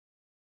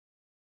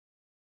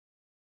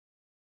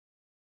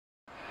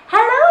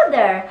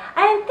there!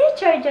 I'm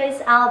Teacher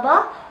Joyce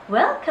Alba.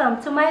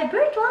 Welcome to my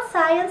virtual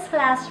science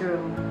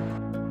classroom.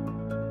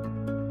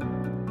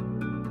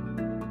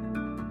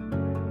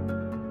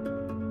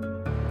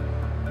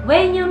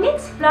 When you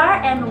mix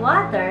flour and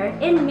water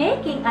in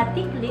making a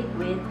thick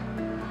liquid,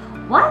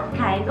 what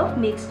kind of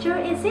mixture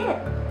is it?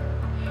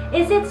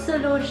 Is it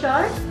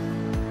solution,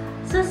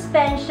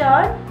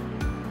 suspension,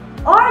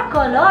 or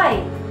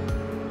colloid?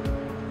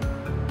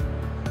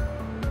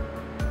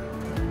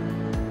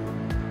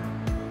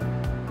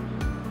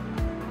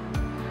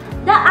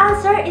 The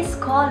answer is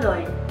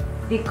colloid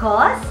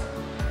because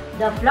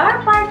the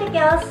flour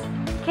particles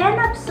can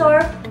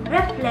absorb,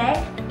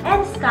 reflect,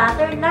 and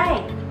scatter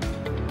light.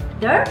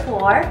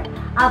 Therefore,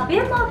 a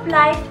beam of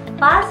light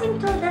passing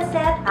through the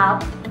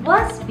setup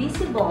was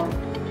visible.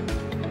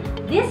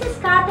 This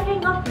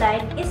scattering of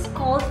light is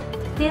called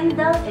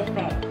Tyndall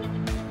effect.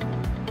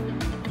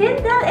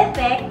 Tyndall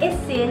effect is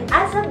seen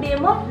as a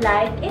beam of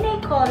light in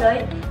a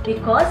colloid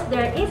because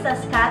there is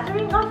a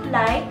scattering of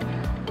light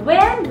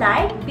when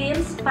light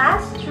beams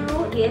pass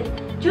through it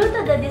due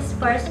to the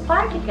dispersed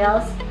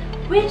particles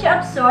which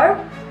absorb,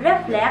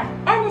 reflect,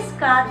 and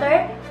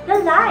scatter the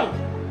light.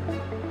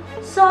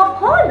 So,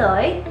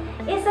 colloid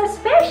is a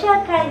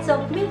special kind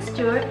of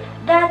mixture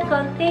that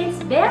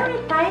contains very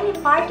tiny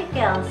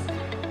particles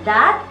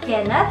that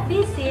cannot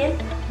be seen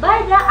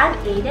by the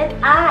unaided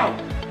eye.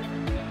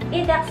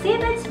 It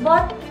exhibits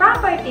both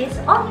properties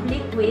of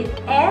liquid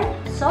and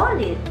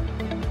solid.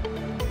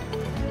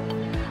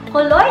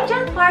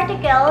 Colloidal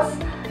particles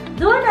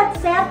do not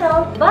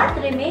settle but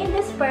remain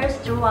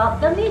dispersed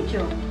throughout the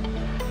medium.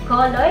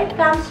 Colloid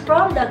comes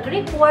from the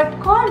Greek word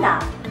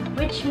kolla,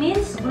 which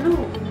means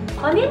glue.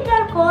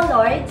 Familiar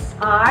colloids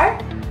are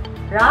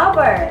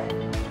rubber,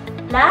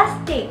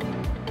 plastic,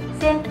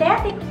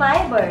 synthetic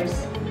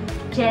fibers,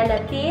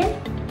 gelatin,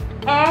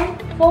 and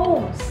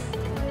foams.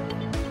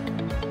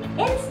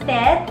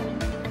 Instead,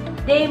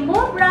 they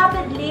move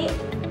rapidly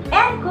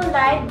and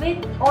collide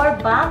with or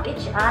bump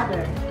each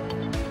other.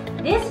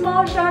 This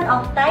motion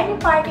of tiny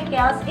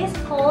particles is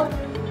called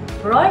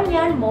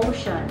Brownian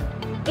motion.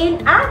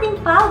 In adding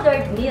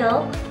powdered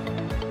milk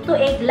to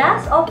a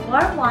glass of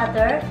warm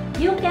water,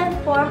 you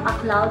can form a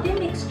cloudy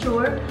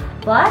mixture,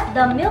 but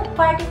the milk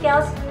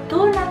particles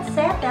do not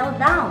settle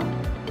down.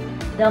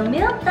 The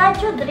milk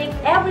that you drink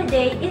every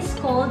day is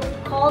called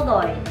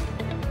colloid.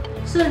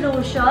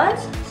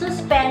 Solutions,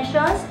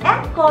 suspensions,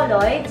 and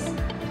colloids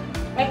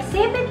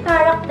exhibit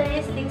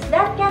characteristics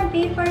that can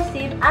be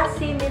perceived as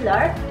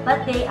similar,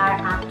 but they are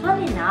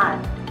actually not.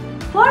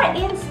 For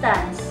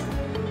instance,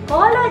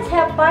 colloids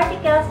have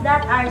particles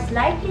that are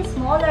slightly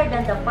smaller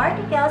than the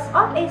particles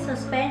of a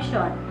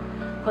suspension.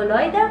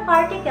 Colloidal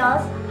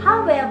particles,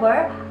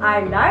 however,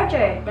 are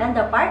larger than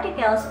the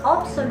particles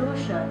of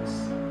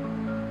solutions.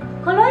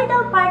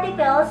 Colloidal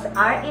particles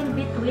are in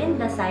between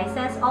the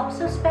sizes of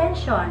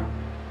suspension,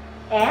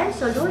 and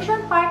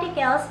solution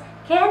particles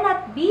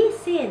cannot be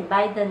seen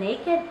by the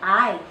naked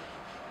eye.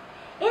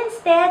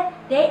 Instead,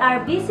 they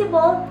are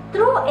visible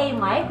through a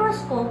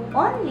microscope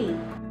only.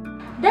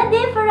 The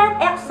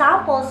different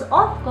examples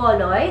of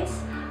colloids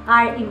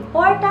are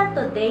important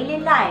to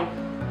daily life.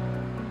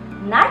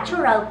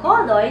 Natural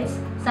colloids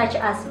such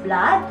as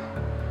blood,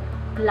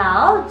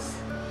 clouds,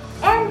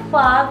 and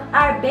fog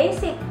are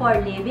basic for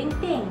living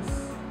things.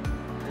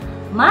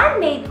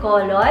 Man-made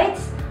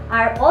colloids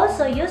are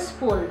also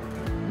useful.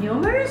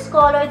 Numerous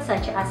colloids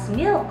such as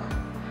milk,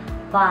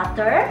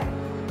 butter,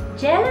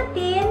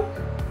 gelatin,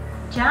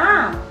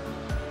 jam,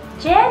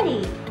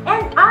 jelly,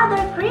 and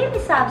other creamy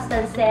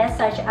substances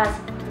such as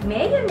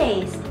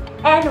mayonnaise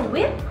and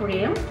whipped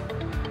cream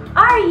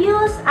are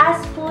used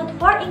as food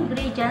for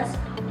ingredients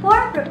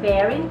for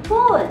preparing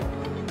food.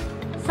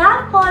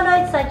 Some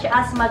colloids such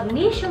as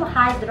magnesium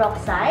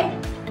hydroxide,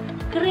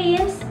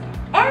 creams,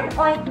 and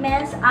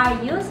ointments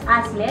are used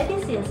as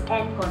medicines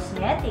and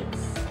cosmetics.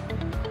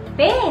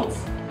 Paints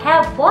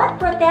have both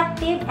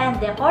protective and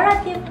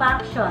decorative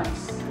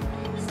functions.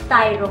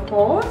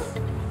 Styrofoams,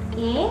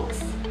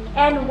 inks,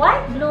 and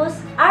white glues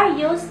are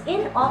used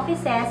in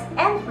offices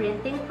and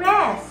printing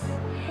press.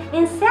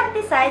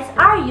 Insecticides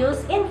are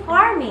used in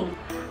farming.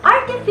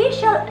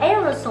 Artificial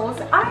aerosols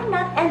are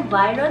not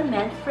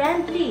environment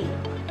friendly.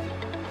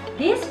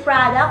 These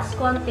products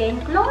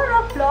contain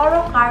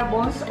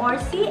chlorofluorocarbons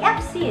or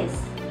CFCs,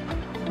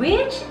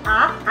 which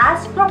act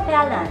as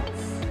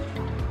propellants.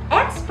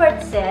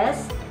 Expert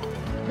says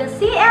the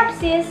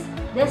CFCs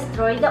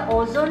destroy the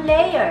ozone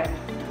layer,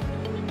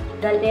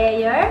 the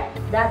layer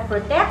that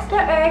protects the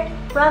Earth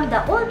from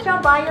the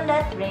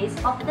ultraviolet rays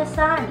of the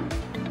sun.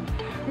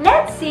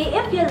 Let's see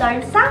if you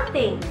learned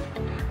something.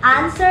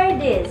 Answer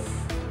this.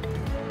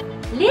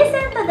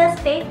 Listen to the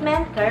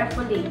statement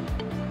carefully.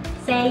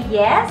 Say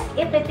yes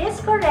if it is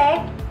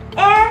correct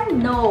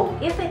and no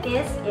if it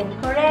is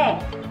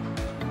incorrect.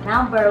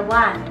 Number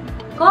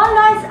 1.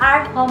 Colloids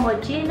are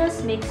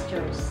homogeneous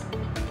mixtures.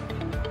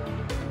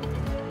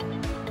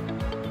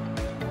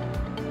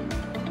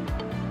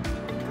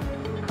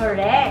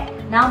 Correct.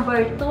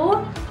 Number 2,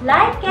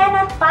 light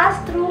cannot pass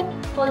through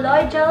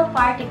colloidal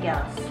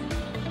particles.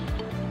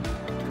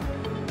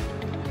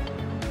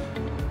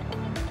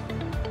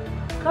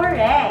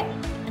 Correct.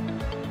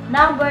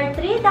 Number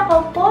 3, the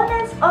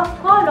components of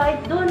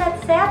colloid do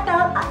not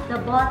settle at the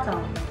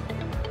bottom.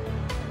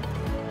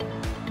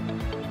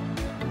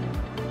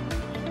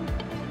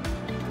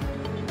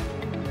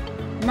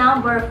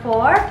 Number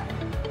 4,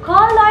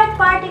 colloid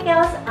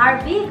particles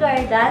are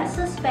bigger than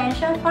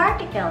suspension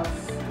particles.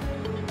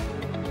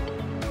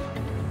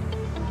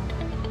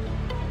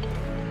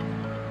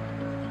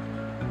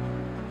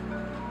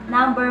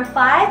 Number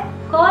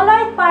 5,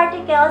 colloid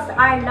particles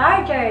are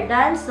larger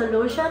than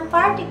solution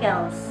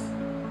particles.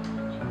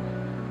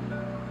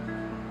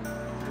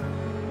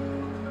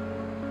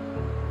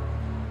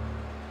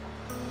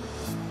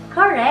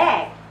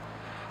 Correct.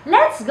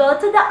 Let's go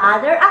to the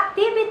other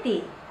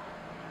activity.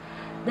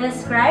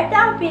 Describe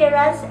the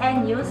appearance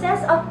and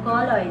uses of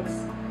colloids.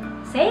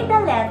 Say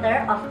the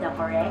letter of the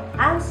correct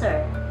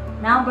answer.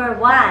 Number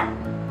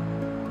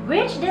 1.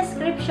 Which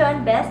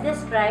description best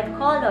describes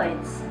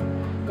colloids?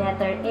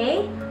 Letter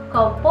A.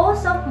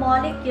 Composed of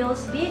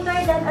molecules bigger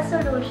than a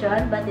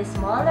solution but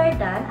smaller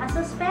than a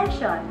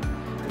suspension.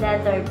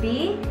 Letter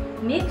B.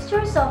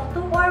 Mixtures of 2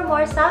 or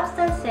more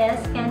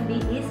substances can be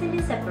easily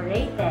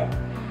separated.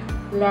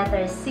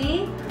 Letter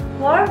C.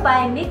 Formed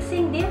by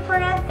mixing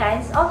different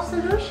kinds of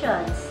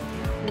solutions.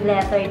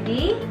 Letter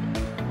D.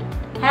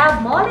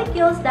 Have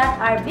molecules that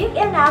are big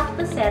enough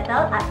to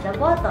settle at the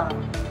bottom.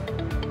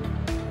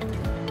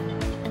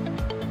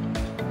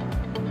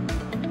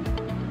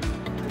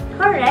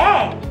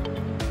 Correct!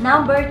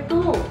 Number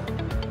 2.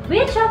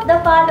 Which of the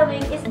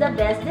following is the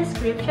best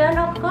description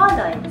of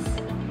colloids?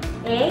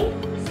 A.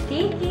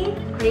 Sticky,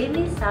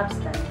 creamy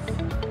substance.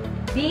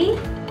 B.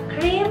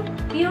 Cream,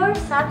 pure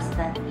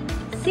substance.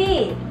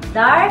 C.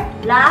 Dark,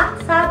 black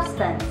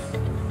substance.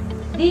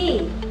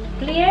 D.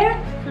 Clear,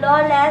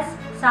 flawless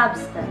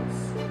substance.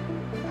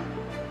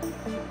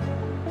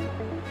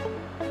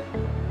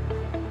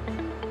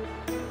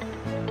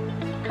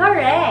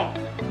 Correct!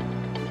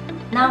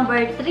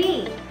 Number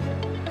 3.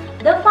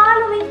 The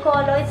following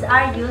colloids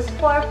are used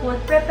for food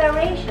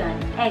preparation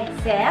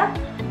except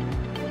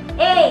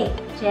A.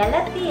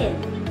 Gelatin.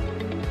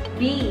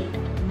 B.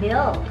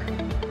 Milk.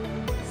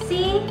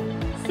 C.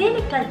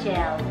 Silica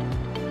gel.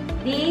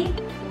 D.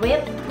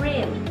 Whipped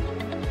cream.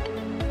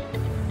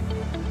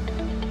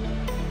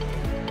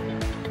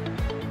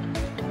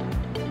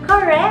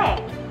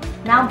 Correct!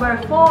 Number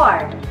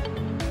 4.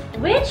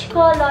 Which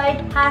colloid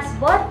has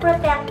both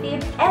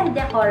protective and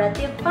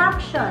decorative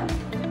function?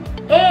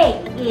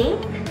 A. Ink.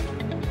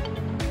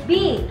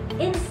 B.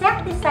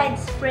 Insecticide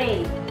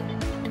spray.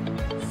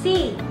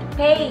 C.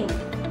 Paint.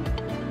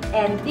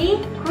 And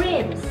D.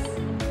 Creams.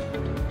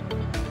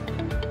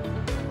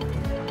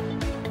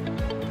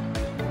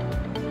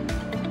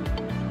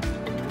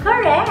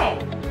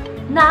 Correct!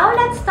 Now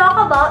let's talk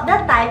about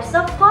the types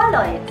of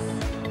colloids.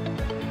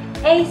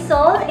 A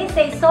sol is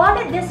a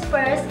solid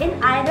dispersed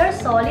in either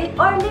solid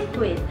or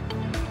liquid.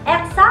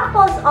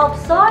 Examples of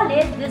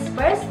solid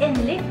dispersed in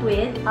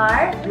liquid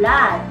are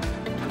blood,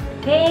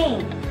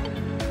 paint,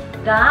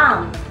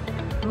 gum,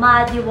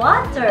 muddy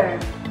water,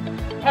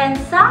 and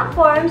some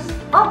forms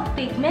of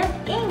pigment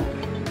ink.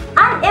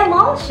 An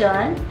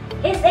emulsion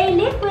is a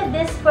liquid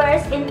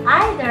dispersed in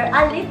either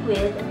a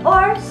liquid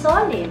or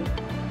solid.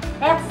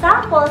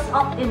 Examples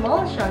of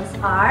emulsions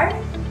are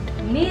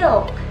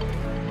milk,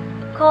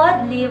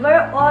 cod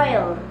liver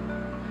oil,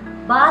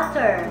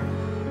 butter,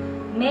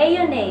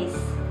 mayonnaise,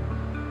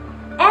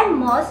 and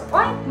most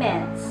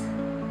ointments,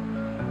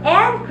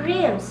 and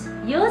creams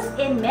used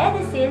in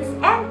medicines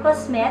and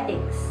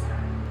cosmetics.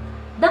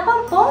 The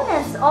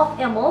components of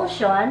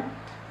emulsion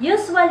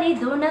usually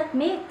do not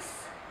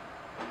mix.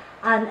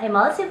 An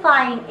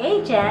emulsifying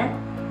agent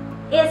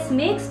is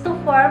mixed to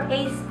form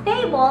a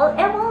stable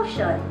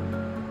emulsion.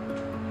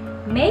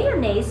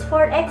 Mayonnaise,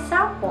 for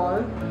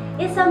example,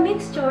 is a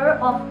mixture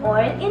of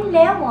oil in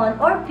lemon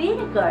or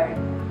vinegar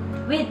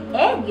with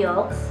egg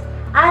yolks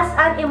as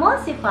an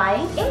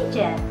emulsifying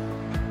agent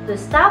to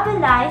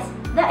stabilize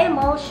the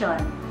emulsion.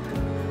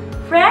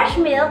 Fresh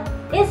milk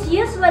is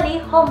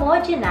usually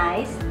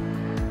homogenized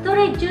to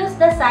reduce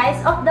the size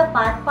of the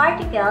fat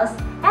particles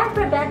and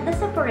prevent the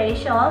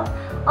separation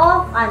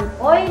of an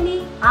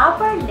oily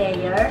upper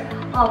layer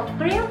of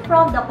cream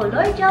from the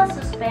colloidal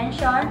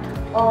suspension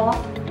of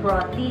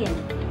protein.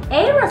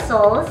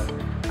 Aerosols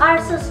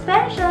are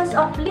suspensions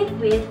of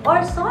liquid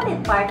or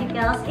solid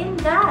particles in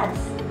gas.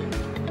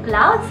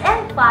 Clouds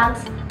and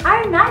fogs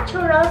are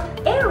natural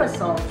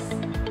aerosols,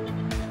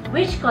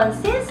 which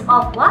consist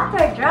of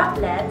water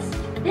droplets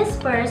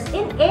dispersed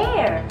in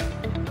air.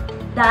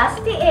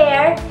 Dusty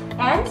air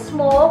and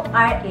smoke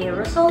are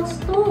aerosols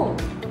too.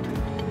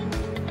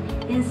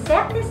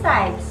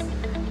 Insecticides,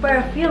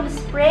 perfume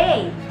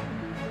spray,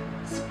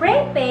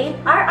 spray paint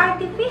are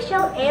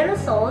artificial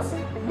aerosols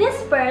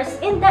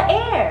dispersed in the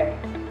air.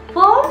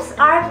 Foams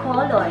are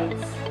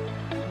colloids,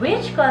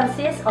 which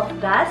consist of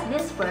gas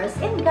dispersed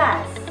in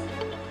gas.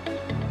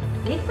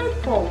 Liquid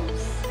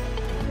foams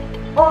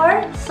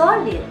or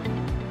solid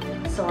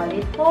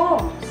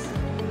foams.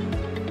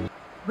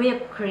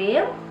 Whipped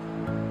cream,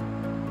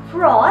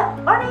 froth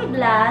on a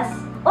glass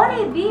on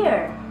a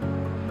beer.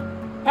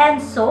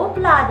 and soap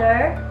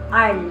lather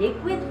are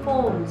liquid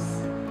foams.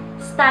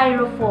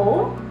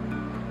 Styrofoam,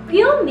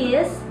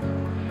 pumice,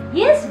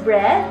 yeast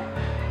bread,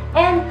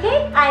 and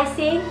cake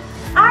icing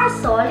are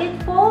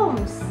solid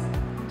foams.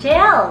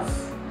 Gels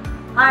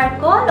are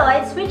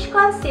colloids which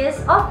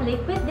consist of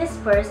liquid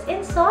dispersed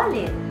in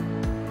solid.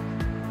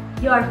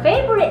 Your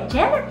favorite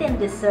gelatin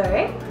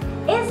dessert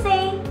is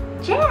a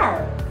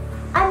gel.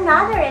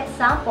 Another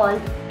example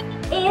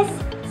is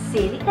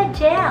silica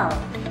gel.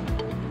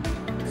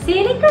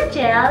 Silica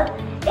gel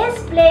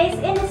is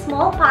placed in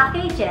small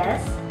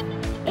packages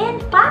in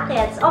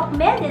packets of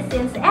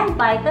medicines and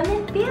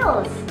vitamin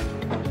pills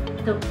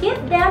to keep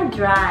them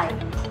dry.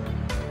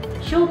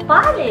 Shoe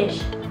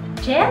polish,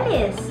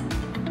 jellies,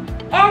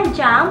 and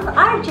jam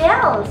are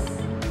gels.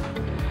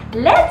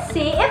 Let's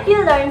see if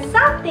you learned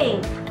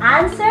something.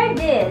 Answer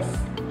this.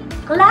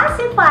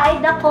 Classify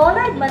the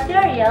colloid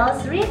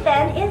materials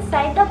written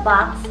inside the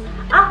box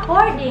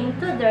according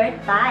to their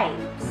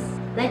types.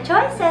 The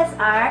choices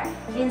are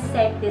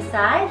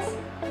insecticides,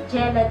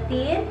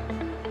 gelatin,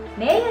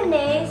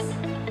 mayonnaise,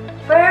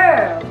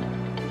 pearl,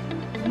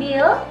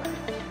 milk,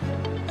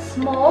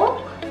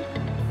 smoke,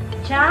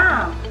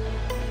 jam,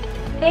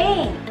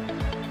 paint.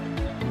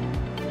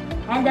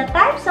 And the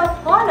types of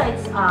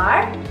colloids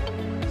are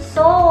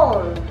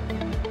sol,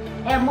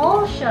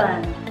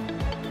 emulsion,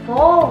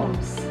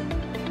 foams,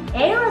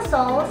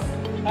 aerosols,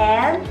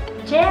 and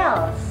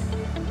gels.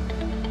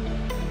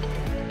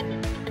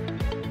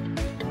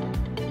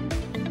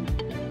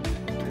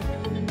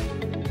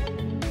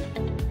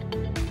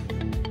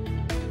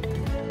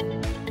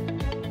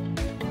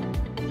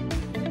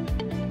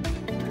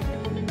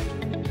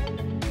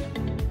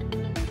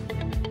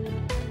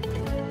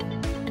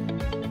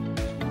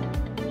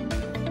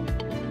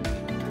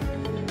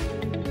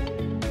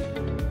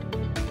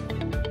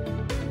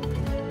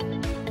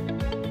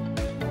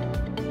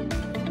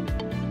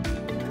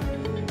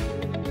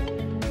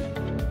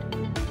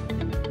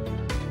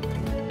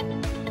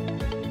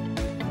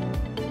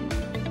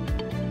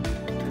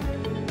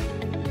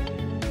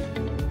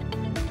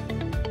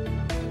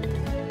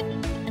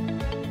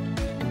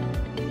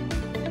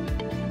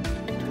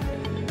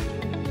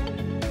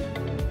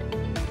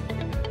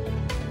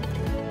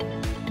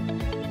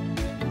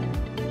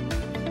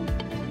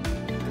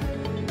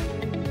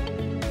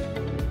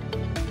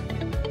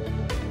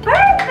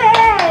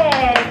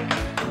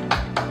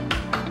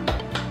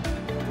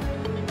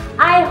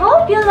 I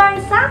hope you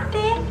learned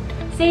something.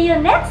 See you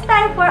next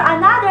time for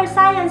another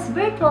science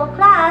virtual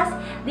class.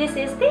 This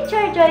is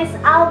Teacher Joyce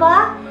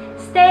Alba.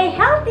 Stay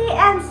healthy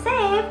and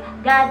safe.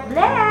 God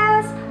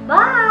bless.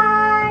 Bye.